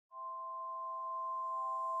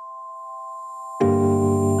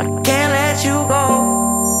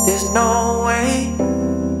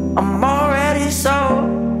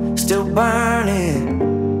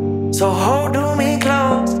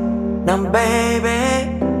baby.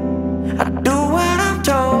 I do what I'm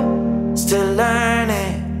told, still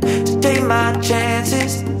learning to take my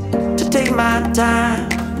chances, to take my time,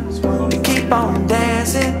 to keep on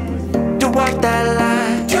dancing, to walk that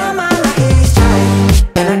line. You're my lucky strike,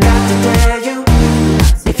 and I got to tell you,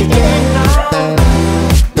 if you didn't know,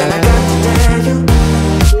 then I got to tell you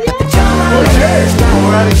that you're my lucky strike.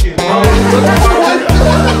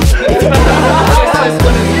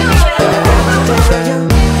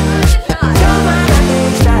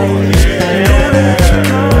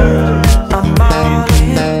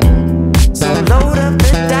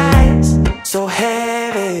 So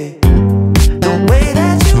heavy, the way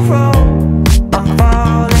that you roll, I'm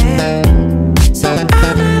falling. So I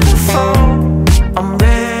never fall, I'm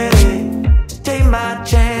ready to take my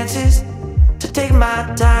chances, to take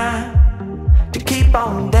my time, to keep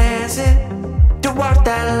on dancing, to walk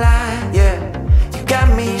that line, yeah. You got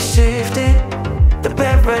me shifting the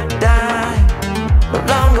paradigm, no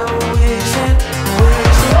longer wishing,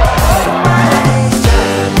 wishing.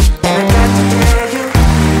 And I got to tell you,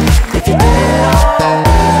 if you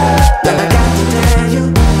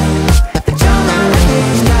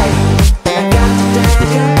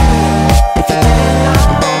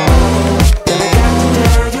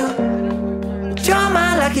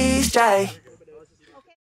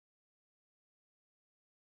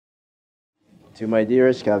To my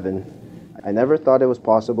dearest Kevin, I never thought it was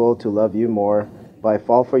possible to love you more, but I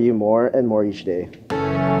fall for you more and more each day.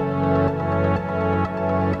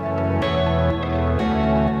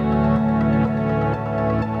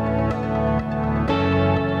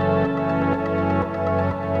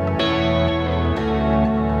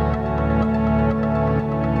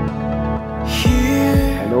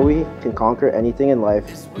 I know we can conquer anything in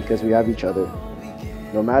life because we have each other.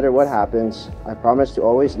 No matter what happens, I promise to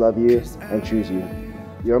always love you and choose you.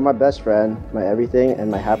 You're my best friend, my everything,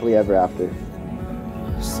 and my happily ever after.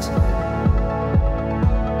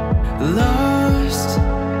 Lost,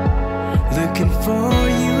 looking for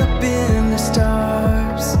you up in the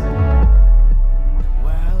stars.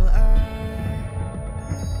 While I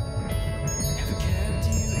have kept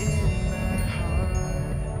you in my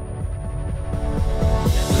heart.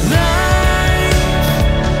 Life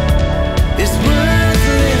is worth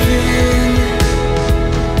living.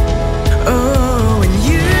 Oh, and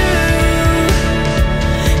you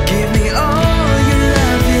give me all your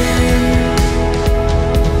loving.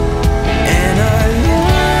 And our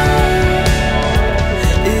love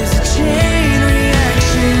is a chain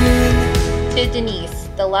reaction. To Denise,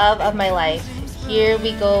 the love of my life, here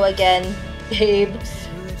we go again, babe.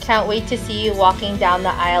 Can't wait to see you walking down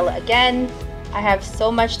the aisle again. I have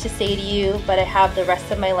so much to say to you, but I have the rest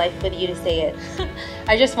of my life with you to say it.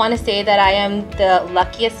 I just want to say that I am the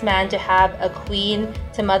luckiest man to have a queen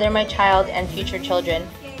to mother my child and future children.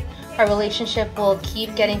 Our relationship will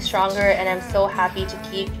keep getting stronger, and I'm so happy to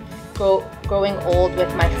keep growing old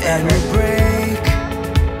with my forever. And we break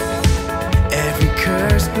every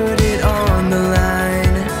curse, put it on the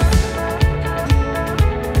line.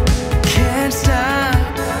 Can't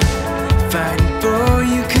stop fighting for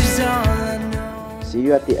you, 'cause all I know. See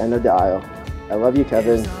you at the end of the aisle. I love you,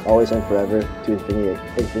 Kevin, always and forever, to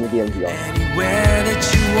infinity and beyond. Anywhere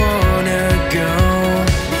that you wanna go.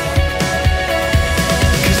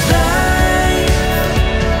 'Cause life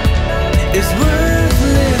is worth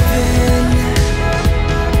living.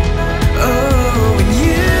 Oh, and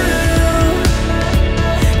you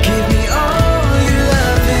give me all your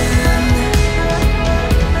loving.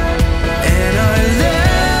 And our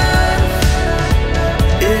love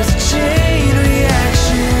is a chain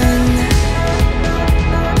reaction.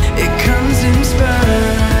 It comes in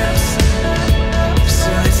spurts, so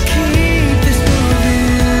let's keep this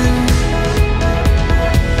moving.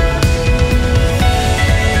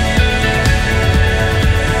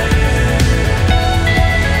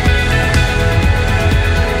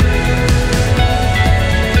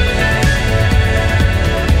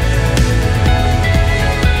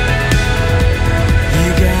 You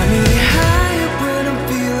got me high up when I'm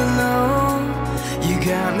feeling low. You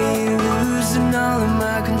got me losing all of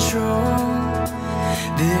my control.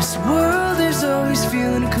 This world is always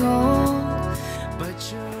feeling cold, but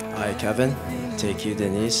you're I, Kevin, take you,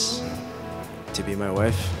 Denise, to be my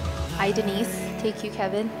wife. I, Denise, take you,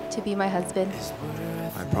 Kevin, to be my husband.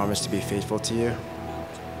 I promise to be faithful to you,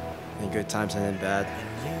 in good times and in bad.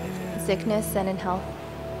 In sickness and in health.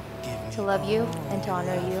 To love you and to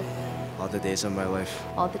honor you all the days of my life.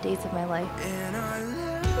 all the days of my life. and our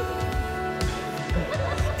love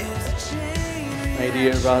is a chain My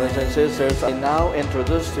dear brothers and sisters, I now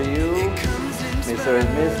introduce to you Mr. and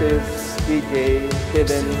Mrs. PJ,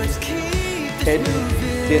 Kevin, Let's keep this Kevin,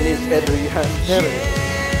 moving. Denise, Adrian, Terry.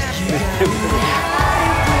 You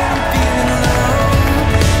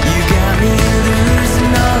got me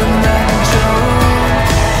losing all of my control,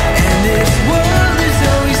 and this world is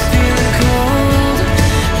always feeling cold,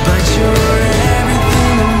 but you're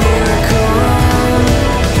everything a miracle.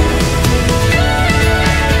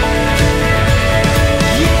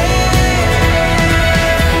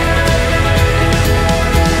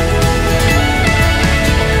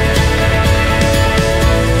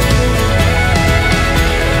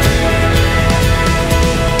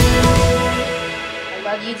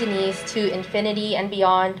 You, Denise, to infinity and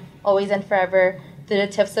beyond, always and forever, to the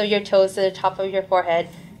tips of your toes, to the top of your forehead,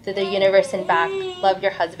 to the universe and back. Love,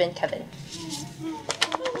 your husband, Kevin.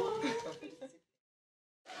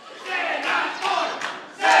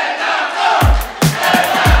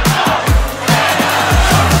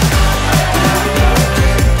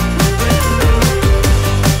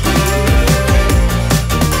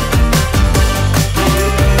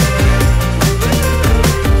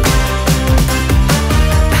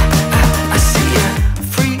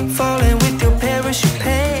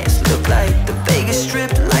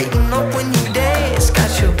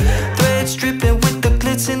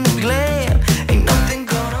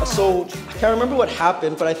 So, I can't remember what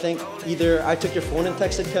happened, but I think either I took your phone and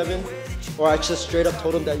texted Kevin, or I just straight up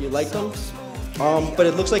told him that you liked him. But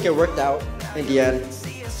it looks like it worked out in the end.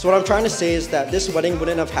 So what I'm trying to say is that this wedding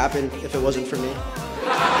wouldn't have happened if it wasn't for me.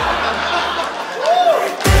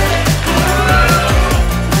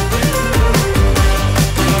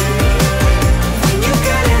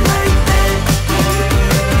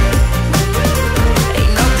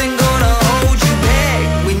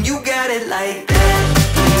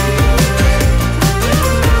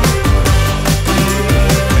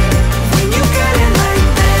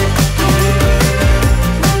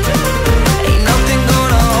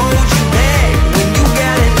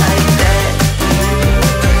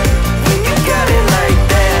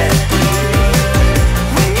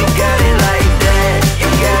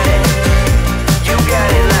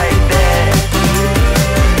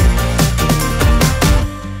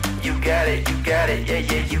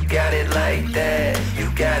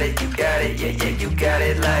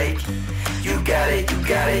 You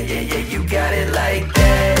got it like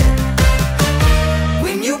that.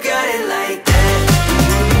 When you got it like that.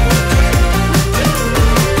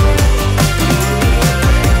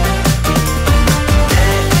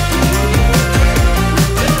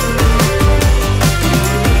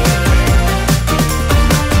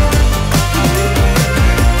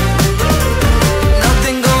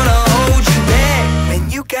 Nothing gonna hold you back when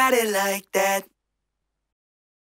you got it like that.